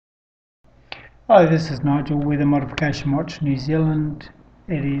Hi, this is Nigel, Weather Modification Watch New Zealand.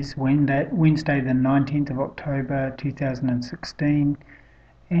 It is Wednesday the 19th of October 2016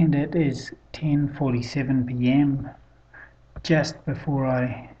 and it is 10:47 p.m. Just before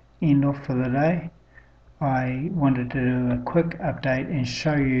I end off for the day, I wanted to do a quick update and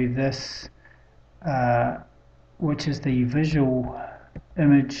show you this, which is the visual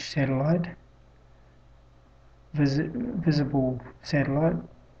image satellite, visible satellite.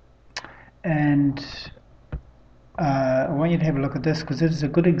 And I want you to have a look at this because it is a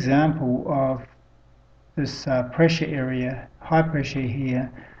good example of this pressure area, high pressure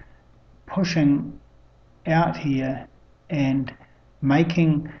here, pushing out here and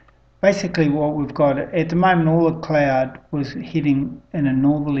making basically what we've got at the moment. All the cloud was heading in a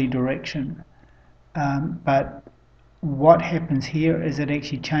northerly direction, but what happens here is it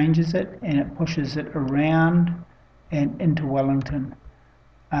actually changes it and it pushes it around and into Wellington,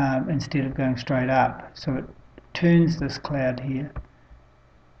 instead of going straight up. So it turns this cloud here,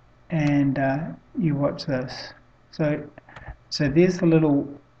 and you watch this. So there's the little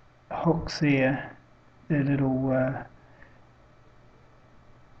hooks there, the little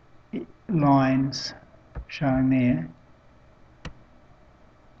lines showing there,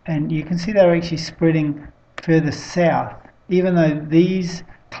 and you can see they're actually spreading further south. Even though these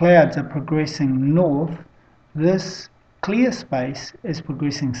clouds are progressing north, this clear space is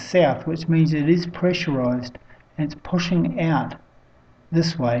progressing south, which means it is pressurized and it's pushing out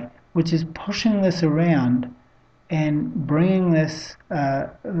this way, which is pushing this around and bringing this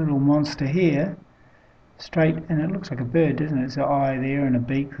little monster here straight, and it looks like a bird, doesn't it? It's an eye there and a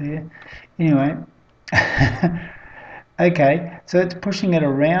beak there. Anyway, okay, so it's pushing it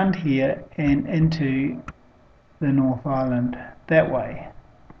around here and into the North Island that way.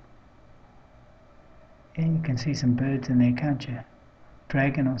 And you can see some birds in there, can't you?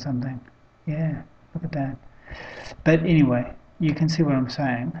 Dragon or something. Yeah, look at that. But anyway, you can see what I'm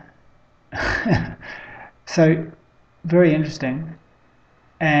saying. So, very interesting.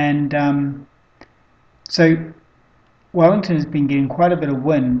 And so Wellington has been getting quite a bit of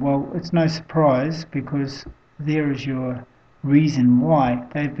wind. Well, it's no surprise because there is your reason why.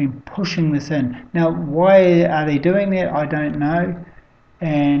 They've been pushing this in. Now, why are they doing that? I don't know.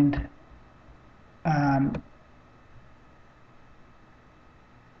 And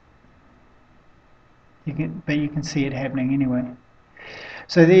you can see it happening anyway.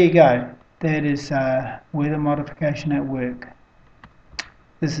 So there you go. That is weather modification at work.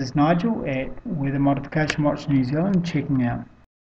 This is Nigel at Weather Modification Watch New Zealand checking out.